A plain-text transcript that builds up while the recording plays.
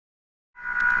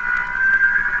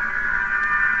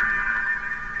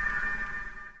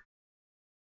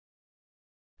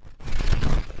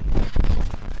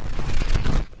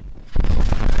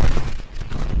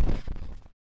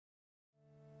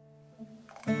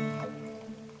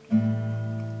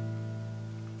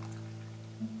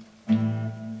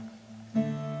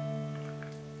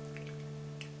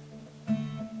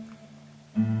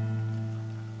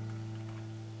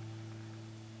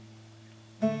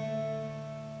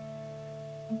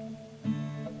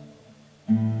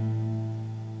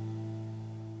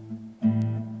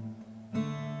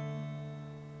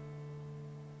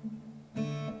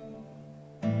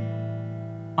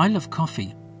I love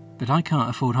coffee, but I can't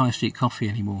afford high street coffee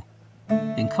anymore.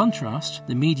 In contrast,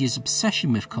 the media's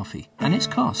obsession with coffee and its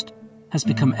cost has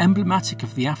become emblematic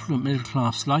of the affluent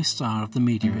middle-class lifestyle of the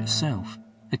media itself,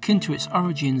 akin to its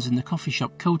origins in the coffee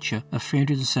shop culture of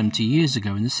 370 years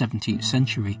ago in the 17th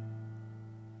century.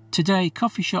 Today,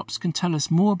 coffee shops can tell us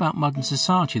more about modern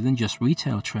society than just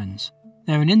retail trends.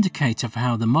 They're an indicator of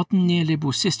how the modern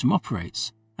neoliberal system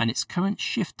operates and its current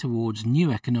shift towards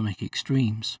new economic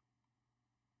extremes.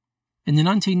 In the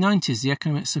 1990s, the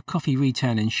economics of coffee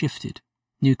retailing shifted.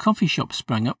 New coffee shops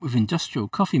sprang up with industrial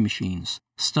coffee machines,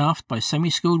 staffed by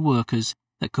semi-skilled workers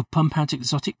that could pump out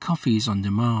exotic coffees on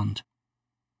demand.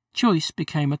 Choice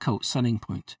became a cult selling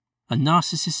point, a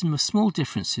narcissism of small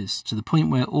differences to the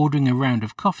point where ordering a round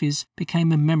of coffees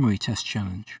became a memory test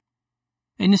challenge.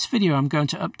 In this video, I'm going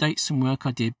to update some work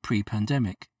I did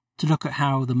pre-pandemic to look at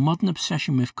how the modern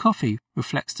obsession with coffee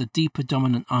reflects the deeper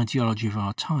dominant ideology of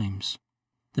our times.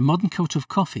 The modern cult of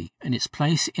coffee and its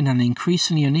place in an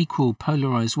increasingly unequal,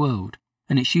 polarised world,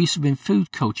 and its use within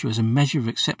food culture as a measure of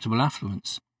acceptable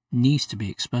affluence, needs to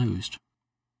be exposed.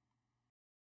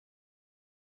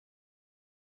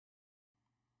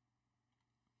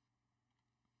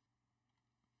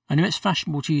 I know it's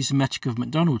fashionable to use the metric of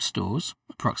McDonald's stores,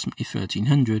 approximately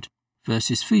 1,300,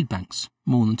 versus food banks,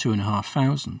 more than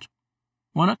 2,500.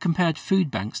 Why not compare food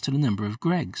banks to the number of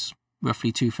Greggs,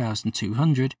 roughly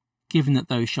 2,200, given that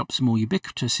those shops are more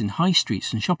ubiquitous in high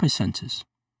streets and shopping centres?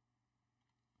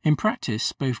 In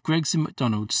practice, both Greggs and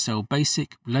McDonald's sell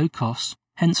basic, low-cost,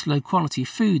 hence low-quality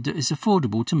food that is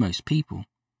affordable to most people.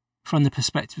 From the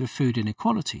perspective of food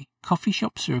inequality, coffee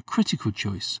shops are a critical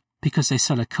choice because they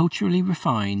sell a culturally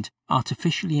refined,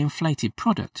 artificially inflated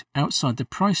product outside the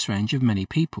price range of many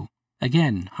people,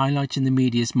 again highlighting the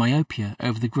media's myopia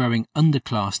over the growing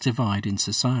underclass divide in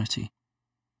society.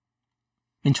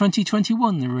 In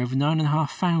 2021, there were over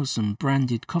 9,500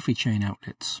 branded coffee chain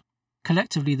outlets.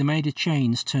 Collectively, the major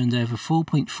chains turned over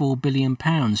 £4.4 billion in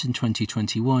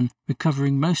 2021,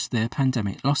 recovering most of their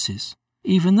pandemic losses,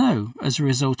 even though, as a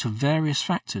result of various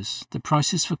factors, the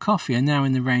prices for coffee are now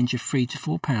in the range of £3 to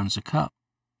 £4 a cup.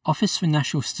 Office for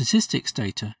National Statistics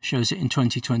data shows that in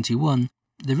 2021,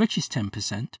 the richest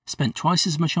 10% spent twice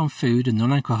as much on food and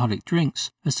non-alcoholic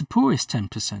drinks as the poorest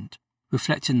 10%,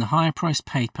 reflecting the higher price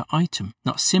paid per item,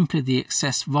 not simply the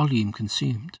excess volume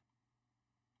consumed.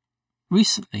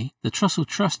 Recently, the Trussell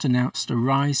Trust announced a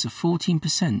rise of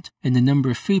 14% in the number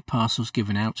of food parcels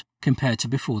given out compared to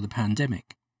before the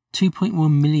pandemic,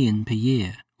 2.1 million per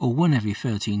year, or one every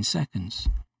 13 seconds.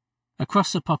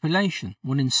 Across the population,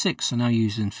 1 in 6 are now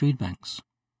used in food banks.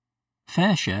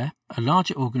 FareShare, a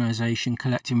larger organisation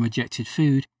collecting rejected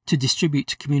food to distribute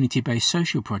to community-based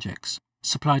social projects,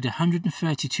 supplied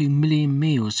 132 million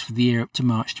meals for the year up to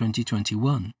March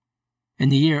 2021. In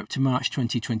the year up to March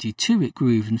 2022, it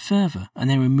grew even further, and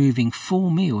they were moving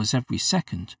 4 meals every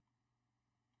second.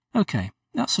 Okay,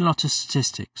 that's a lot of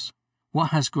statistics. What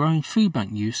has growing food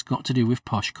bank use got to do with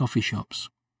posh coffee shops?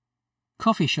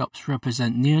 Coffee shops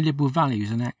represent neoliberal values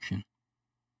in action.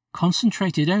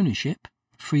 Concentrated ownership,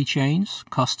 free chains,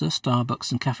 Costa,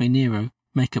 Starbucks and Caffè Nero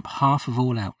make up half of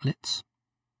all outlets.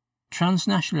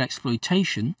 Transnational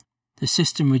exploitation, the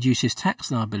system reduces tax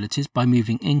liabilities by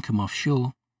moving income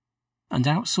offshore. And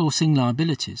outsourcing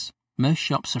liabilities, most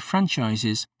shops are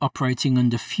franchises operating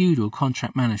under feudal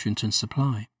contract management and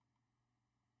supply.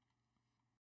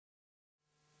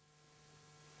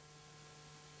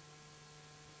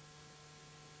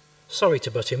 Sorry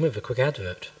to butt in with a quick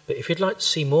advert, but if you'd like to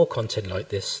see more content like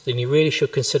this, then you really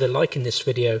should consider liking this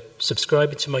video,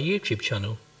 subscribing to my YouTube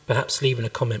channel, perhaps leaving a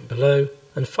comment below,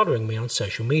 and following me on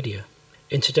social media.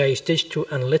 In today's digital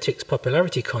analytics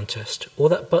popularity contest, all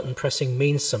that button pressing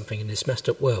means something in this messed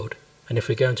up world, and if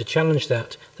we're going to challenge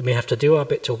that, then we have to do our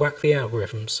bit to whack the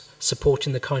algorithms,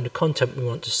 supporting the kind of content we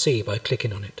want to see by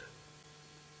clicking on it.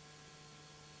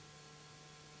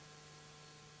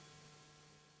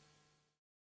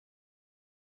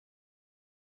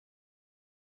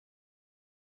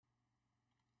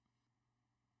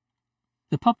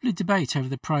 The popular debate over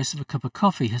the price of a cup of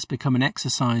coffee has become an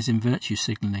exercise in virtue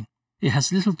signalling. It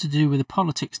has little to do with the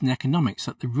politics and economics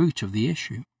at the root of the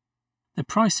issue. The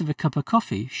price of a cup of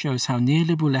coffee shows how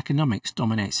neoliberal economics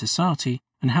dominate society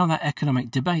and how that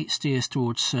economic debate steers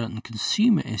towards certain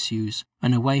consumer issues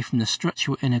and away from the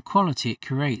structural inequality it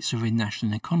creates within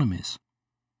national economies.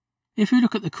 If we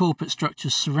look at the corporate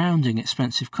structures surrounding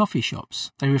expensive coffee shops,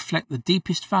 they reflect the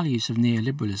deepest values of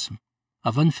neoliberalism,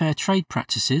 of unfair trade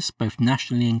practices, both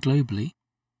nationally and globally,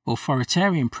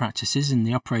 authoritarian practices in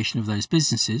the operation of those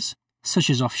businesses, such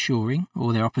as offshoring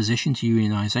or their opposition to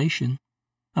unionisation,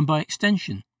 and by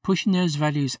extension, pushing those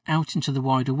values out into the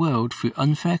wider world through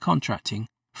unfair contracting,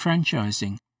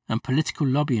 franchising, and political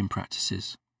lobbying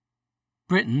practices.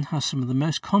 Britain has some of the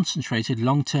most concentrated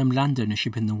long-term land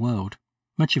ownership in the world.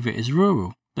 Much of it is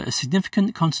rural, but a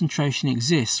significant concentration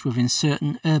exists within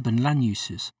certain urban land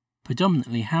uses,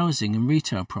 predominantly housing and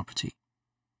retail property.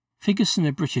 Figures from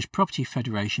the British Property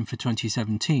Federation for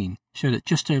 2017 show that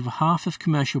just over half of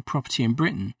commercial property in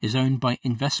Britain is owned by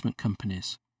investment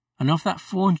companies, and of that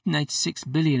 486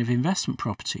 billion of investment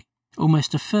property,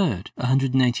 almost a third,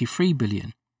 183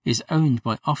 billion, is owned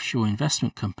by offshore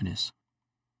investment companies.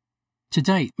 To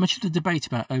date, much of the debate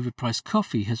about overpriced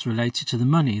coffee has related to the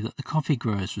money that the coffee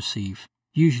growers receive,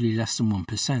 usually less than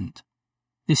 1%.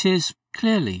 This is,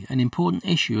 clearly, an important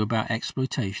issue about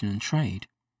exploitation and trade.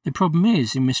 The problem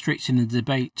is in restricting the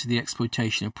debate to the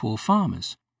exploitation of poor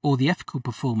farmers, or the ethical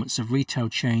performance of retail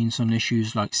chains on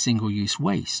issues like single-use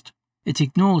waste. It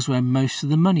ignores where most of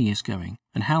the money is going,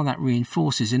 and how that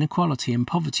reinforces inequality and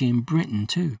poverty in Britain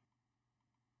too.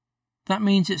 That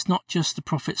means it's not just the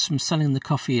profits from selling the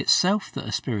coffee itself that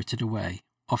are spirited away,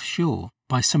 offshore,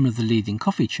 by some of the leading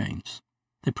coffee chains.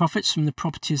 The profits from the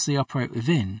properties they operate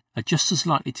within are just as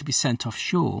likely to be sent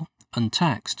offshore,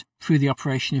 untaxed, through the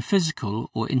operation of physical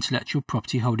or intellectual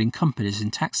property holding companies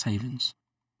in tax havens.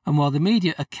 And while the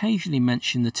media occasionally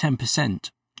mention the 10%,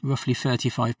 roughly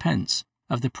 35 pence,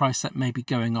 of the price that may be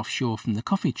going offshore from the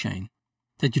coffee chain,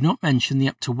 they do not mention the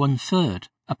up to 1/3,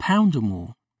 £1 or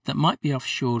more, that might be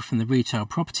offshored from the retail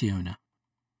property owner.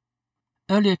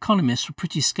 Early economists were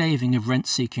pretty scathing of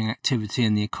rent-seeking activity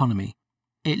in the economy.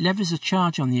 It levies a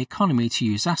charge on the economy to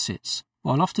use assets,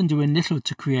 while often doing little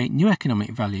to create new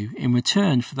economic value in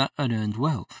return for that unearned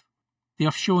wealth. The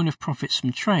offshoring of profits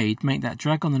from trade make that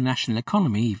drag on the national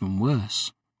economy even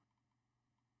worse.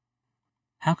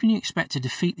 How can you expect to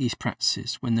defeat these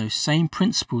practices when those same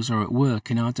principles are at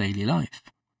work in our daily life?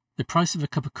 The price of a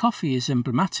cup of coffee is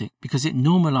emblematic because it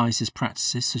normalises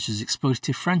practices such as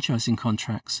exploitative franchising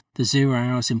contracts, the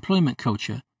zero-hours employment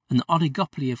culture, and the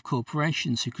oligopoly of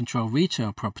corporations who control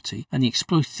retail property and the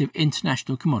exploitative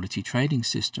international commodity trading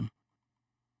system.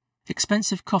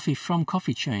 Expensive coffee from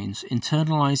coffee chains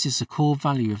internalises the core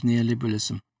value of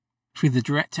neoliberalism, through the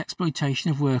direct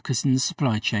exploitation of workers in the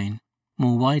supply chain,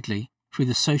 more widely, through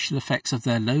the social effects of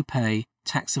their low-pay,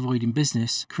 tax-avoiding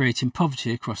business creating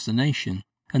poverty across the nation,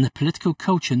 and the political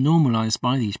culture normalised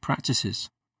by these practices.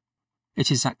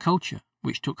 It is that culture,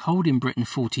 which took hold in Britain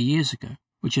 40 years ago,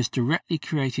 which has directly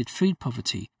created food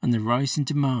poverty and the rising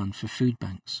demand for food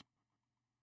banks.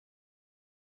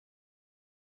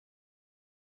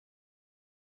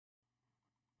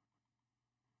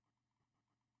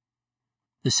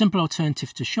 The simple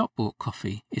alternative to shop-bought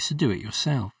coffee is to do it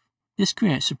yourself. This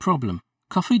creates a problem.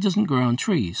 Coffee doesn't grow on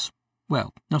trees.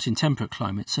 Well, not in temperate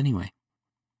climates anyway.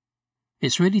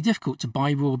 It's really difficult to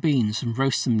buy raw beans and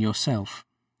roast them yourself.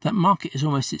 That market is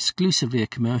almost exclusively a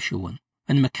commercial one,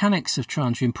 and the mechanics of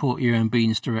trying to import your own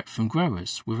beans direct from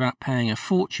growers without paying a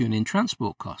fortune in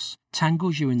transport costs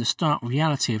tangles you in the stark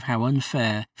reality of how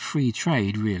unfair free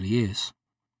trade really is.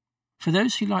 For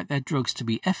those who like their drugs to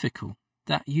be ethical,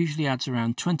 that usually adds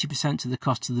around 20% to the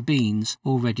cost of the beans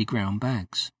already ground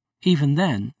bags. Even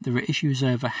then, there are issues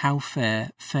over how fair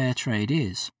trade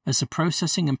is, as the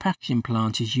processing and packaging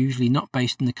plant is usually not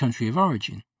based in the country of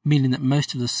origin, meaning that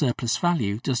most of the surplus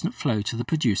value doesn't flow to the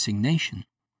producing nation.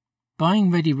 Buying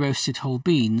ready roasted whole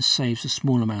beans saves a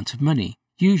small amount of money,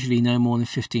 usually no more than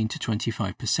 15 to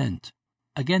 25%.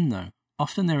 Again though,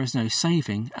 often there is no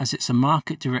saving, as it's a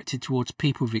market directed towards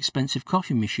people with expensive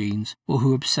coffee machines or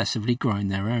who obsessively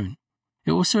grind their own.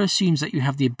 It also assumes that you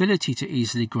have the ability to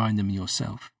easily grind them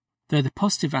yourself, though the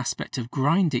positive aspect of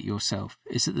grind it yourself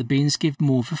is that the beans give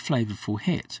more of a flavourful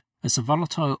hit, as the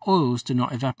volatile oils do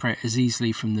not evaporate as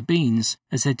easily from the beans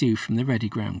as they do from the ready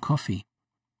ground coffee.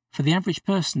 For the average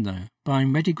person though,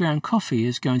 buying ready ground coffee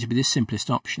is going to be the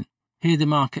simplest option. Here the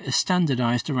market is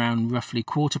standardised around roughly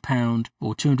 £1/4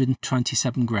 or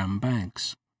 227 gram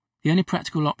bags. The only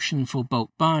practical option for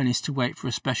bulk buying is to wait for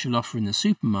a special offer in the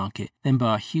supermarket, then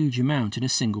buy a huge amount in a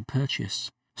single purchase,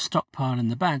 stockpiling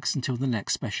the bags until the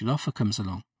next special offer comes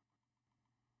along.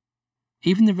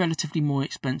 Even the relatively more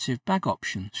expensive bag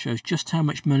option shows just how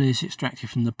much money is extracted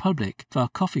from the public via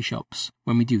coffee shops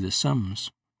when we do the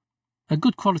sums. A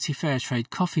good quality fair trade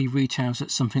coffee retails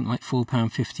at something like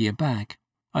 £4.50 a bag.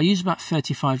 I use about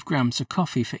 35 grams of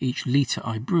coffee for each litre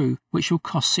I brew, which will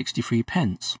cost 63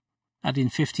 pence. Add in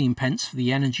 15 pence for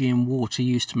the energy and water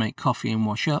used to make coffee and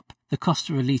wash up, the cost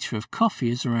of a litre of coffee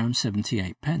is around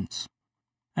 78 pence.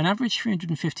 An average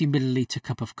 350 millilitre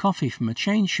cup of coffee from a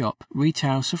chain shop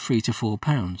retails for £3 to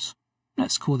 £4.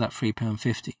 Let's call that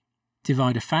 £3.50.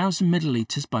 Divide 1,000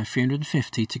 millilitres by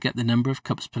 350 to get the number of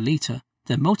cups per litre,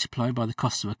 then multiply by the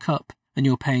cost of a cup, and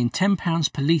you're paying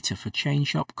 £10 per litre for chain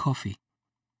shop coffee.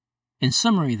 In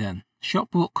summary then,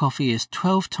 shop-bought coffee is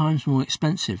 12 times more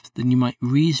expensive than you might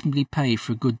reasonably pay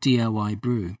for a good DIY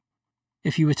brew.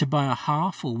 If you were to buy a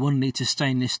half or 1 litre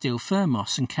stainless steel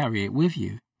thermos and carry it with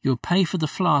you, you'll pay for the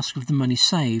flask with the money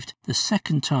saved the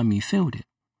second time you filled it.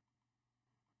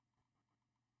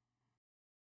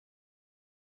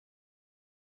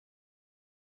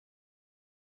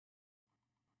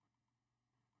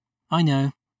 I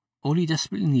know, all you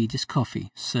desperately need is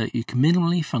coffee so that you can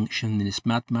minimally function in this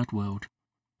mad, mad world.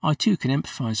 I too can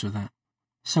empathise with that.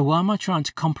 So why am I trying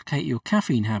to complicate your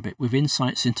caffeine habit with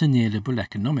insights into neoliberal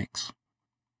economics?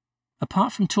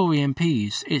 Apart from Tory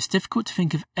MPs, it's difficult to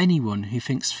think of anyone who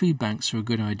thinks food banks are a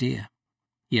good idea.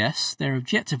 Yes, they're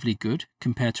objectively good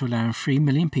compared to allowing 3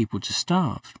 million people to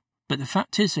starve, but the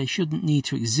fact is they shouldn't need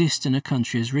to exist in a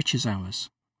country as rich as ours.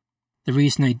 The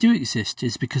reason they do exist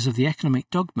is because of the economic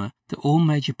dogma that all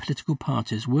major political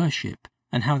parties worship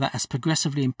and how that has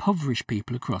progressively impoverished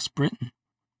people across Britain.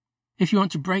 If you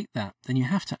want to break that, then you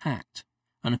have to act,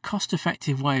 and a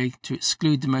cost-effective way to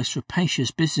exclude the most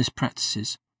rapacious business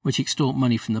practices which extort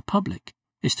money from the public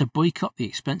is to boycott the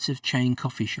expensive chain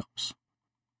coffee shops.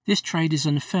 This trade is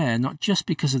unfair not just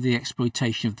because of the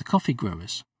exploitation of the coffee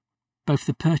growers. Both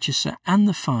the purchaser and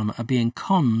the farmer are being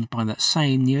conned by that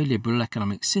same neoliberal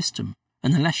economic system,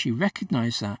 and unless you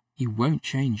recognise that, you won't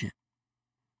change it.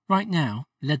 Right now,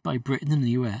 led by Britain and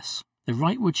the US, the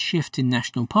rightward shift in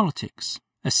national politics,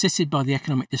 assisted by the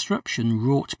economic disruption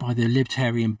wrought by the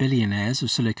libertarian billionaires of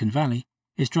Silicon Valley,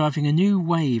 is driving a new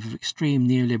wave of extreme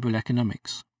neoliberal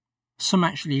economics. Some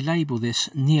actually label this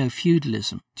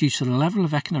neofeudalism due to the level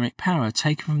of economic power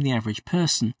taken from the average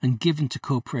person and given to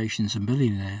corporations and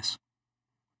billionaires.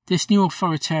 This new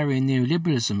authoritarian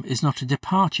neoliberalism is not a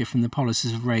departure from the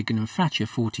policies of Reagan and Thatcher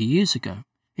 40 years ago.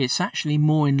 It's actually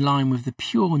more in line with the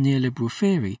pure neoliberal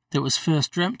theory that was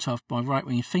first dreamt of by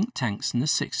right-wing think tanks in the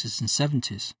 60s and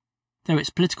 70s. Though its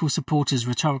political supporters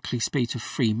rhetorically speak of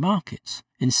free markets,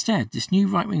 instead this new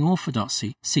right-wing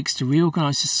orthodoxy seeks to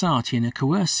reorganise society in a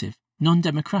coercive,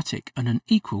 non-democratic and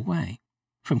unequal way.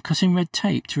 From cutting red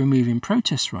tape to removing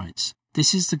protest rights,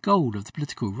 this is the goal of the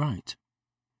political right.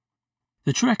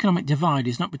 The true economic divide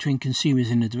is not between consumers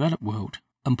in the developed world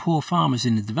and poor farmers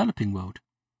in the developing world.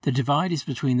 The divide is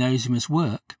between those who must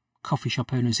work, coffee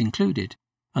shop owners included,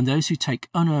 and those who take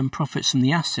unearned profits from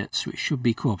the assets which should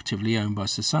be cooperatively owned by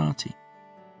society.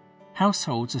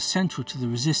 Households are central to the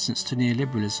resistance to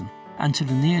neoliberalism and to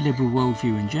the neoliberal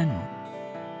worldview in general.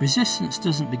 Resistance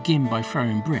doesn't begin by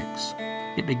throwing bricks.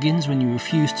 It begins when you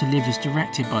refuse to live as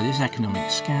directed by this economic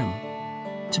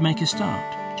scam. To make a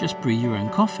start, just brew your own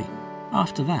coffee.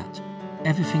 After that,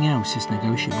 everything else is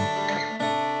negotiable.